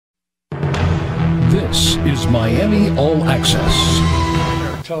This is Miami All Access.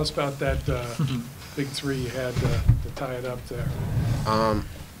 Eric, tell us about that big three you had to tie it up there. I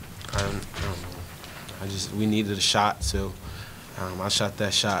don't know. We needed a shot, so I shot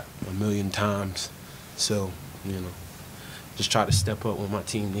that shot a million times. So, just try to step up when my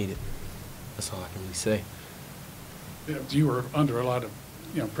team needed. That's all I can really say. Yeah, you were under a lot of,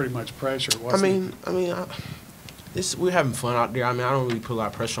 pretty much pressure, wasn't We're having fun out there. I don't really put a lot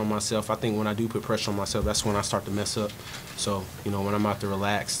of pressure on myself. I think when I do put pressure on myself, that's when I start to mess up. So, when I'm out there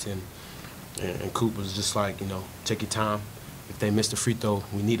relaxed and Coop was just like, take your time. If they missed a free throw,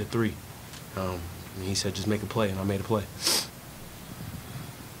 we need a three. And he said, just make a play, and I made a play.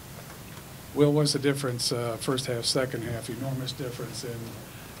 Will, what's the difference first half, second half? Enormous difference in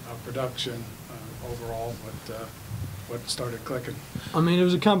production overall. What started clicking? It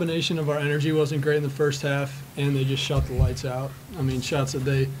was a combination of our energy wasn't great in the first half, and they just shot the lights out. Shots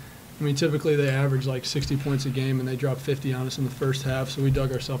that typically they average like 60 points a game, and they dropped 50 on us in the first half, so we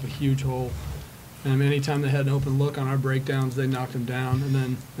dug ourselves a huge hole. And anytime they had an open look on our breakdowns, they knocked them down. And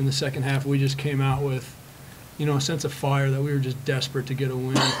then in the second half, we just came out with, a sense of fire that we were just desperate to get a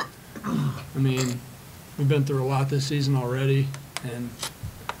win. We've been through a lot this season already, and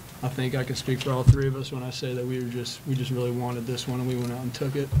I think I can speak for all three of us when I say that we just really wanted this one, and we went out and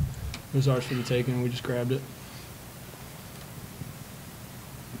took it. It was ours for the taking, and we just grabbed it.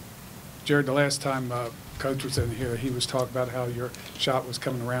 Jared, the last time Coach was in here, he was talking about how your shot was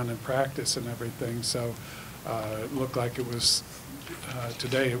coming around in practice and everything. So it looked like it was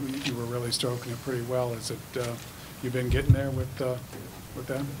today you were really stroking it pretty well. Is it you've been getting there with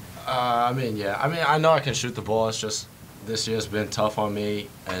them? I know I can shoot the ball. It's just this year's been tough on me,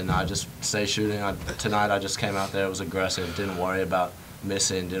 and I just stay shooting. Tonight I just came out there, was aggressive, didn't worry about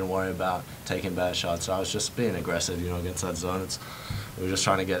missing, didn't worry about taking bad shots. So I was just being aggressive, against that zone. We were just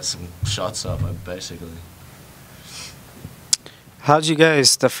trying to get some shots up, basically. How'd you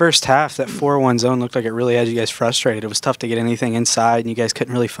guys, the first half, that 4-1 zone looked like it really had you guys frustrated. It was tough to get anything inside, and you guys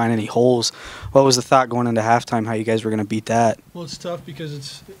couldn't really find any holes. What was the thought going into halftime, how you guys were going to beat that? Well, it's tough because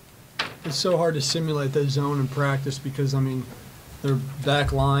it's so hard to simulate that zone in practice because, their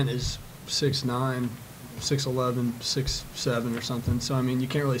back line is 6'9", 6'11", 6'7", or something. So, you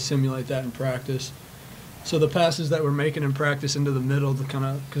can't really simulate that in practice. So the passes that we're making in practice into the middle,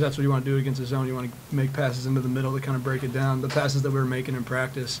 because that's what you want to do against the zone. You want to make passes into the middle to kind of break it down. The passes that we were making in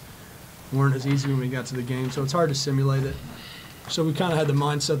practice weren't as easy when we got to the game, so it's hard to simulate it. So we kind of had the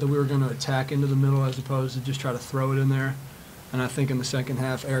mindset that we were going to attack into the middle as opposed to just try to throw it in there. And I think in the second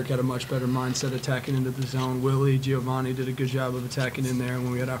half, Eric had a much better mindset attacking into the zone. Willie, Giovanni did a good job of attacking in there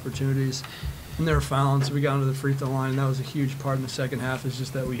when we had opportunities. And they were fouling, so we got into the free throw line, and that was a huge part in the second half, is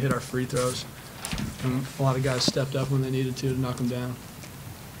just that we hit our free throws. And a lot of guys stepped up when they needed to knock them down.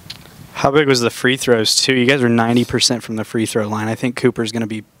 How big was the free throws, too? You guys were 90% from the free throw line. I think Cooper's going to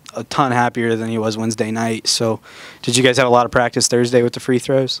be a ton happier than he was Wednesday night. So did you guys have a lot of practice Thursday with the free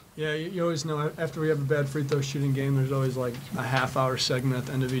throws? Yeah, you always know after we have a bad free throw shooting game, there's always like a half-hour segment at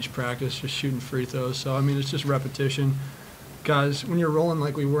the end of each practice just shooting free throws. So, it's just repetition. Guys, when you're rolling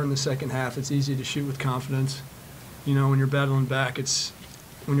like we were in the second half, it's easy to shoot with confidence. When you're battling back, it's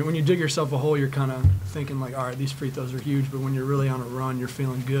when you dig yourself a hole, you're kind of thinking like, all right, these free throws are huge. But when you're really on a run, you're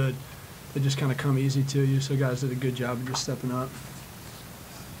feeling good. They just kind of come easy to you. So guys did a good job of just stepping up.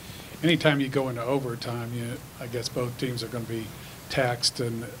 Anytime you go into overtime, I guess both teams are going to be taxed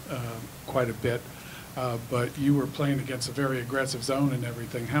and quite a bit. But you were playing against a very aggressive zone and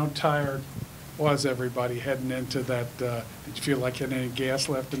everything. How tired was everybody heading into that? Did you feel like you had any gas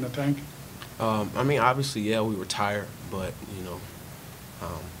left in the tank? Obviously, yeah, we were tired, but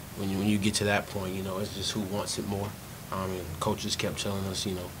when you get to that point, it's just who wants it more. Coaches kept telling us,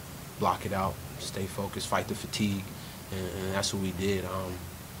 block it out, stay focused, fight the fatigue, and that's what we did.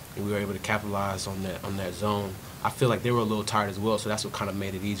 And we were able to capitalize on that zone. I feel like they were a little tired as well, so that's what kind of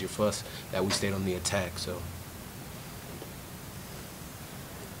made it easier for us that we stayed on the attack. So.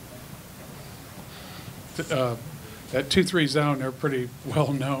 That 2-3 zone, they're pretty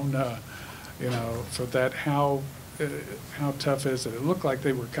well known, for that. How tough is it? It looked like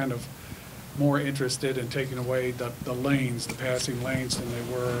they were kind of more interested in taking away the lanes, the passing lanes, than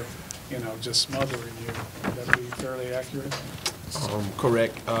they were, just smothering you. Would that be fairly accurate?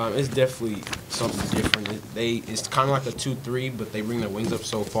 Correct. It's definitely something different. It's kind of like a 2-3, but they bring their wings up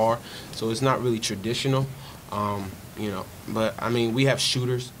so far, so it's not really traditional. But we have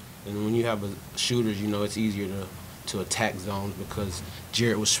shooters, and when you have shooters, it's easier to attack zones because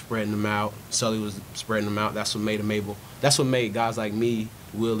Jared was spreading them out, Sully was spreading them out. That's what made them able. That's what made guys like me,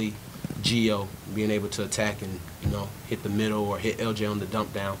 Willie, Gio being able to attack and hit the middle or hit LJ on the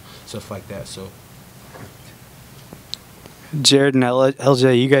dump down, stuff like that. So Jared and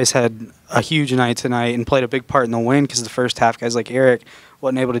LJ, you guys had a huge night tonight and played a big part in the win because the first half, guys like Eric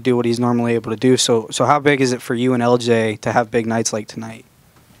wasn't able to do what he's normally able to do. So how big is it for you and LJ to have big nights like tonight?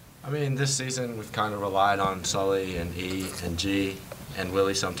 I mean, this season we've kind of relied on Sully and E and G and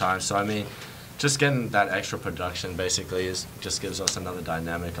Willie sometimes. So, I mean, just getting that extra production basically just gives us another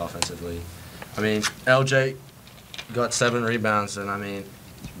dynamic offensively. I mean, LJ got 7 rebounds, and, I mean,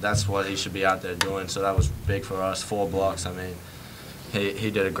 that's what he should be out there doing. So that was big for us. 4 blocks. I mean,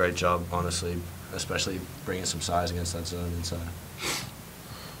 he did a great job, honestly, especially bringing some size against that zone inside.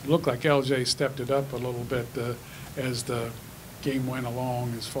 Looked like LJ stepped it up a little bit as the game went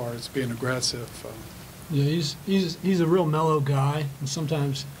along as far as being aggressive. Yeah, he's a real mellow guy, and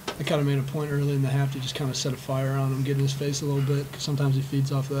sometimes I kind of made a point early in the half to just kind of set a fire on him, get in his face a little bit, because sometimes he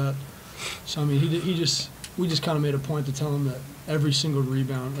feeds off that. So I mean, we just kind of made a point to tell him that every single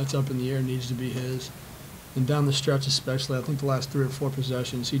rebound that's up in the air needs to be his, and down the stretch especially, I think the last 3 or 4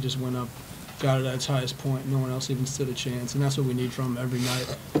 possessions, he just went up, got it at its highest point. No one else even stood a chance, and that's what we need from him every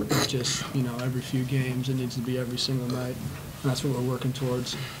night. It's just, you know, every few games, it needs to be every single night, and that's what we're working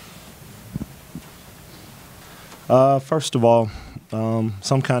towards. First of all,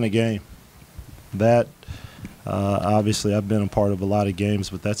 some kind of game. That, obviously, I've been a part of a lot of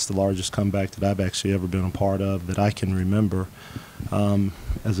games, but that's the largest comeback that I've actually ever been a part of that I can remember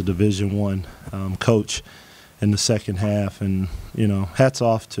as a Division I coach in the second half. And, you know, hats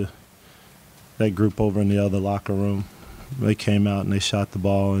off to that group over in the other locker room. They came out and they shot the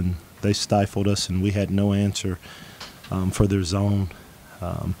ball and they stifled us, and we had no answer for their zone.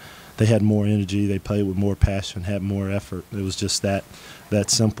 They had more energy, they played with more passion, had more effort. It was just that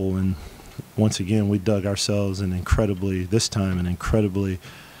simple. And once again, we dug ourselves an incredibly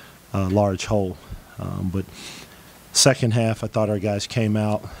large hole. But second half, I thought our guys came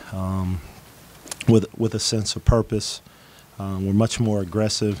out with a sense of purpose. We're much more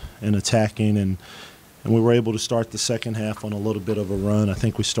aggressive in attacking, and we were able to start the second half on a little bit of a run. I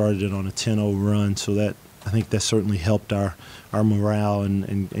think we started it on a 10-0 run, so I think that certainly helped our morale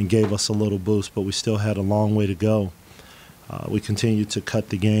and gave us a little boost, but we still had a long way to go. We continued to cut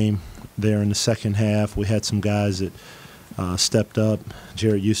the game there in the second half. We had some guys that stepped up.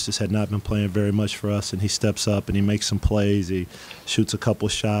 Eustace had not been playing very much for us, and he steps up and he makes some plays. He shoots a couple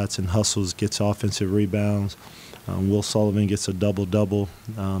shots and hustles, gets offensive rebounds. Sullivan gets a double-double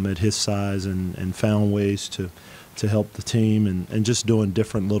at his size and found ways to help the team and just doing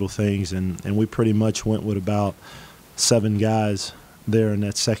different little things. And we pretty much went with about 7 guys there in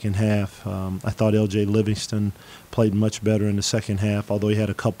that second half. I thought L.J. Livingston played much better in the second half, although he had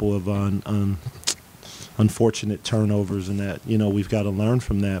a couple of unfortunate turnovers, and that, you know, we've got to learn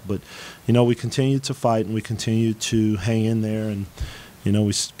from that. But, you know, we continued to fight and we continued to hang in there, and, you know,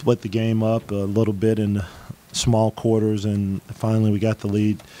 we split the game up a little bit in the small quarters, and finally we got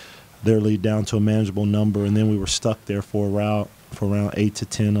their lead down to a manageable number, and then we were stuck there for around 8 to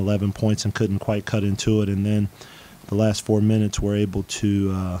 10, 11 points and couldn't quite cut into it. And then the last 4 minutes we're able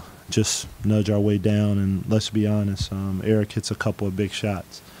to just nudge our way down, and let's be honest, Eric hits a couple of big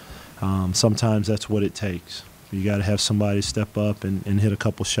shots. Sometimes that's what it takes. You got to have somebody step up and hit a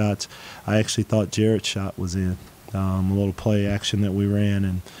couple shots. I actually thought Jared's shot was in, a little play action that we ran,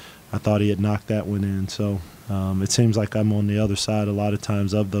 and I thought he had knocked that one in. So it seems like I'm on the other side a lot of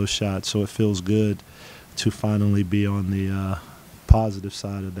times of those shots, so it feels good to finally be on the positive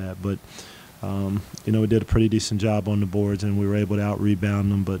side of that. But, you know, we did a pretty decent job on the boards, and we were able to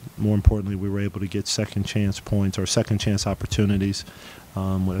out-rebound them, but more importantly, we were able to get second-chance points or second-chance opportunities.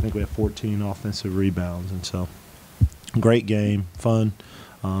 I think we had 14 offensive rebounds, and so great game, fun.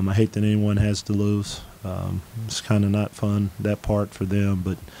 I hate that anyone has to lose. It's kind of not fun, that part for them,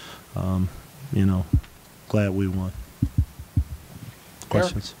 but, you know, glad we won.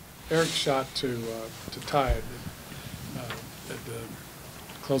 Questions? Eric shot to tie it at the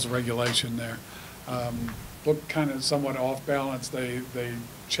close of regulation there. Looked kind of somewhat off balance. They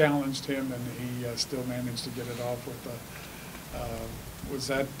challenged him, and he still managed to get it off with the was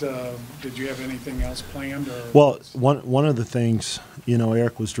that, did you have anything else planned? Or well, one of the things, you know,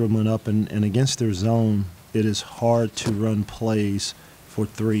 Eric was dribbling up, and against their zone, it is hard to run plays for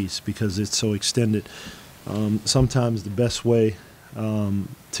threes because it's so extended. Sometimes the best way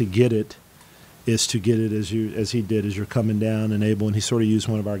to get it is to get it as he did, as you're coming down and able, and he sort of used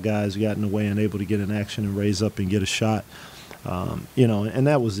one of our guys, got in the way and able to get an action and raise up and get a shot. You know, and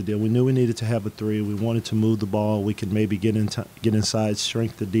that was the deal. We knew we needed to have a three. We wanted to move the ball. We could maybe get inside,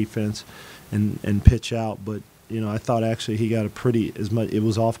 strength the defense, and pitch out. But, you know, I thought actually he got it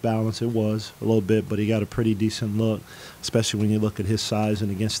was off balance. It was a little bit, but he got a pretty decent look, especially when you look at his size and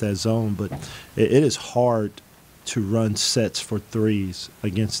against that zone. But it is hard to run sets for threes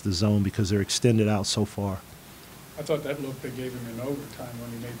against the zone because they're extended out so far. I thought that look they gave him in overtime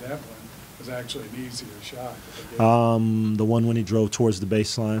when he made that one was actually an easier shot. The one when he drove towards the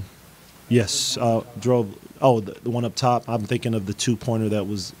baseline. Yes, drove. Oh, the one up top. I'm thinking of the two-pointer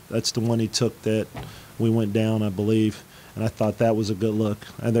that's the one he took that we went down, I believe, and I thought that was a good look.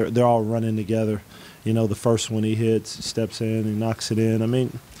 And they're all running together. You know, the first one he hits, steps in, he knocks it in. I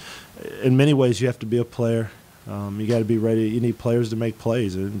mean, in many ways, you have to be a player. You got to be ready. You need players to make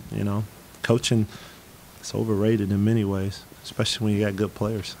plays, and you know, coaching is overrated in many ways, especially when you got good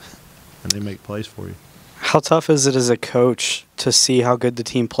players and they make plays for you. How tough is it as a coach to see how good the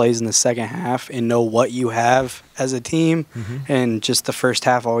team plays in the second half and know what you have as a team, and just the first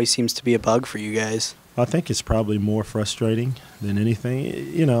half always seems to be a bug for you guys? I think it's probably more frustrating than anything.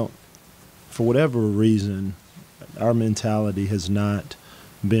 You know, for whatever reason, our mentality has not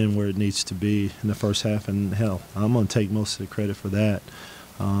been where it needs to be in the first half, and hell, I'm going to take most of the credit for that.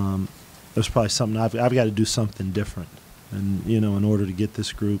 There's probably something I've got to do something different, and you know, in order to get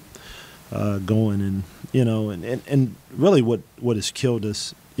this group going, and you know, and really what has killed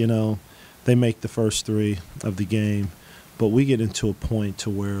us, you know, they make the first three of the game, but we get into a point to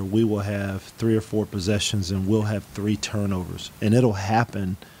where we will have 3 or 4 possessions and we'll have 3 turnovers, and it'll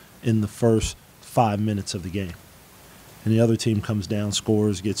happen in the first 5 minutes of the game. And the other team comes down,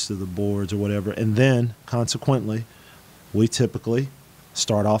 scores, gets to the boards or whatever, and then consequently, we typically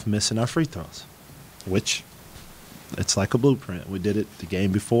start off missing our free throws, which it's like a blueprint. We did it the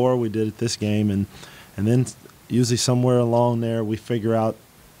game before, we did it this game, and then usually somewhere along there we figure out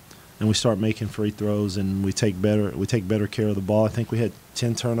and we start making free throws, and we take better care of the ball. I think we had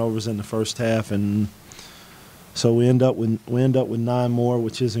 10 turnovers in the first half, and so we end up with 9 more,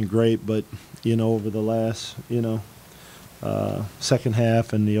 which isn't great, but you know, over the last, you know, second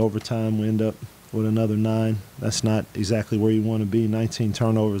half and the overtime, we end up with another 9. That's not exactly where you want to be. 19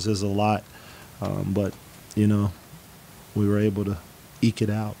 turnovers is a lot, but you know, we were able to eke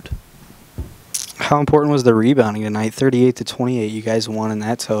it out. How important was the rebounding tonight? 38-28, you guys won in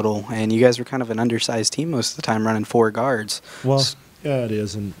that total, and you guys were kind of an undersized team most of the time, running 4 guards. Well, yeah, it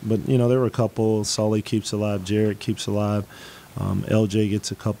is, but you know, there were a couple. Sully keeps alive, Jarrett keeps alive, LJ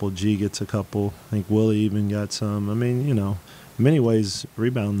gets a couple, G gets a couple. I think Willie even got some. I mean, you know, in many ways,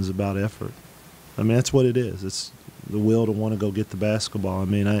 rebounding is about effort. I mean, that's what it is. It's the will to want to go get the basketball. I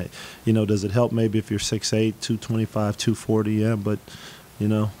mean, you know, does it help maybe if you're 6'8", 225, 240? Yeah, but you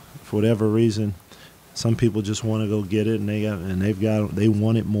know, for whatever reason, some people just want to go get it, and they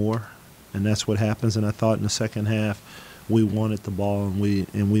want it more, and that's what happens. And I thought in the second half, we wanted the ball, and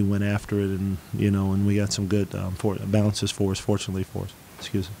we went after it, and you know, and we got some good bounces for us. Fortunately for us,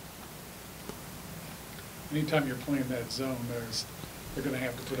 excuse me. Anytime you're playing that zone, they're going to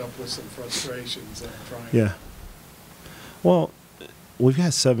have to put up with some frustrations and trying. Yeah. Well, we've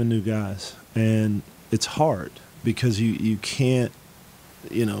got 7 new guys, and it's hard because you can't.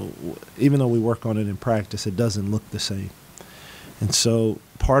 You know, even though we work on it in practice, it doesn't look the same. And so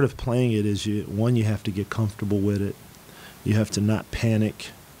part of playing it is you have to get comfortable with it. You have to not panic.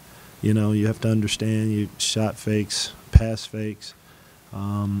 You know, you have to understand you shot fakes, pass fakes.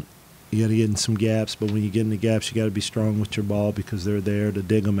 You got to get in some gaps, but when you get in the gaps, you got to be strong with your ball because they're there to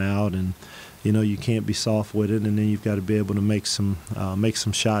dig them out. And, you know, you can't be soft with it. And then you've got to be able to make some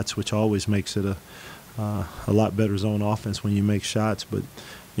shots, which always makes it a lot better zone offense when you make shots. But,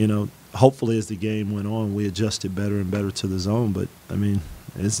 you know, hopefully as the game went on, we adjusted better and better to the zone. But, I mean,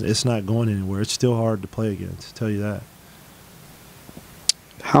 it's not going anywhere. It's still hard to play against, I'll tell you that.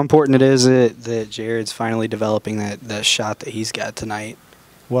 How important it is that Jared's finally developing that shot that he's got tonight?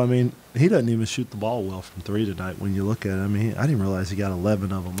 Well, I mean, he doesn't even shoot the ball well from 3 tonight when you look at it. I mean, I didn't realize he got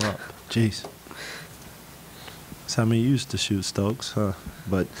 11 of them up. Jeez. That's how many he used to shoot, Stokes, huh?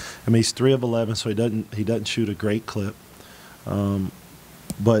 But I mean, he's 3 of 11, so he doesn't shoot a great clip.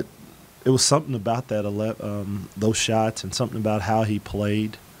 But it was something about that those shots and something about how he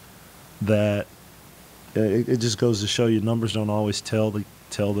played that it just goes to show you numbers don't always tell the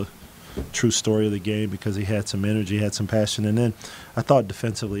true story of the game, because he had some energy, had some passion. And then I thought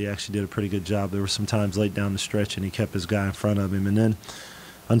defensively he actually did a pretty good job. There were some times late down the stretch and he kept his guy in front of him. And then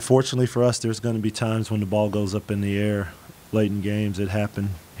unfortunately for us, there's going to be times when the ball goes up in the air late in games. It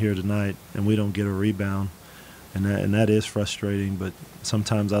happened here tonight, and we don't get a rebound, and that is frustrating. But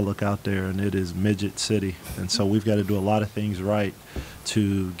sometimes I look out there and it is midget city, and so we've got to do a lot of things right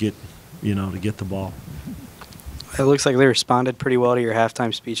to get the ball. It looks like they responded pretty well to your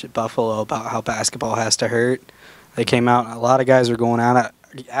halftime speech at Buffalo about how basketball has to hurt. They came out, and a lot of guys were going out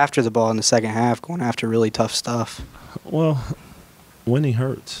after the ball in the second half, going after really tough stuff. Well, winning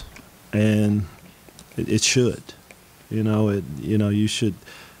hurts, and It should. You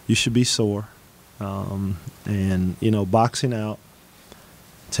should be sore. And, boxing out,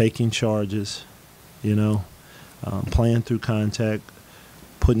 taking charges, playing through contact,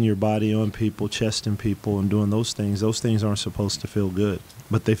 putting your body on people, chesting people, and doing those things aren't supposed to feel good.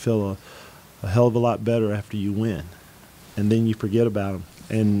 But they feel a hell of a lot better after you win. And then you forget about them.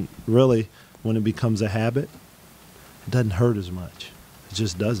 And really, when it becomes a habit, it doesn't hurt as much. It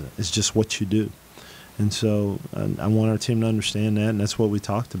just doesn't. It's just what you do. And so I want our team to understand that, and that's what we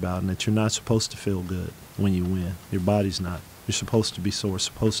talked about, and that you're not supposed to feel good when you win. Your body's not. You're supposed to be sore,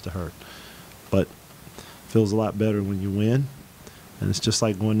 supposed to hurt. But it feels a lot better when you win. And it's just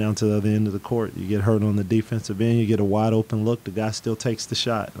like going down to the other end of the court. You get hurt on the defensive end, you get a wide open look, the guy still takes the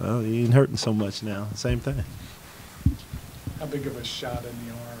shot. Well, he ain't hurting so much now. Same thing. How big of a shot in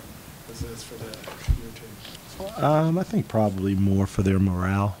the arm was this for your team? I think probably more for their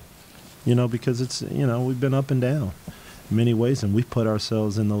morale. Because it's, we've been up and down in many ways, and we've put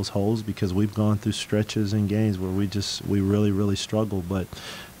ourselves in those holes because we've gone through stretches and games where we really, really struggle. But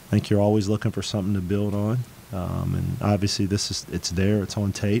I think you're always looking for something to build on. And obviously it's there, it's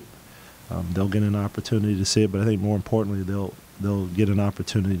on tape. They'll get an opportunity to see it, but I think more importantly, they'll get an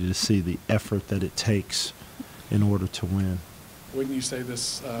opportunity to see the effort that it takes in order to win. Wouldn't you say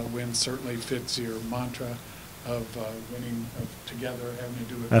this win certainly fits your mantra of winning together, having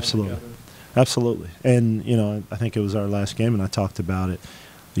to do it Absolutely. all together? Absolutely. And, I think it was our last game, and I talked about it.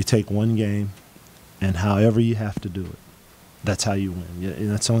 You take one game, and however you have to do it, that's how you win.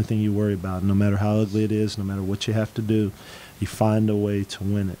 And that's the only thing you worry about. No matter how ugly it is, no matter what you have to do, you find a way to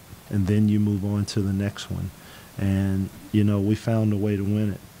win it. And then you move on to the next one. And, we found a way to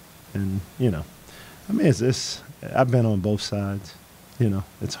win it. And, I've been on both sides.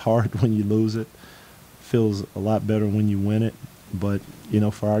 It's hard when you lose it. Feels a lot better when you win it. But,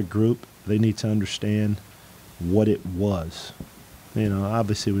 for our group, they need to understand what it was.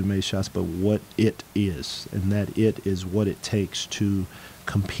 Obviously we made shots, but what it is, and that it is what it takes to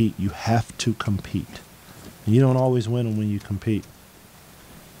compete. You have to compete. And you don't always win them when you compete.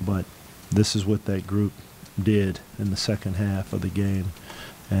 But this is what that group did in the second half of the game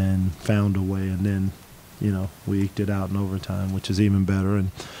and found a way. And then, we eked it out in overtime, which is even better.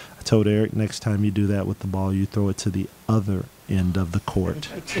 And I told Eric, next time you do that with the ball, you throw it to the other end of the court.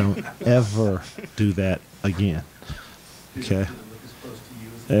 Don't ever do that again. Okay?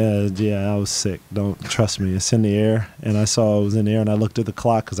 Yeah, I was sick. Don't trust me. It's in the air, and I saw it was in the air, and I looked at the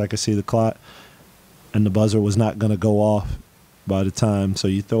clock because I could see the clock, and the buzzer was not going to go off by the time. So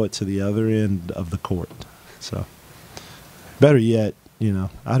you throw it to the other end of the court. So better yet, I'd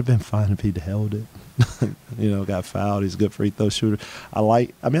have been fine if he'd held it. Got fouled. He's a good free throw shooter. I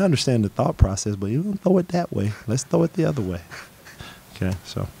understand the thought process, but you don't throw it that way. Let's throw it the other way. Okay,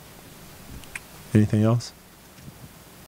 so anything else?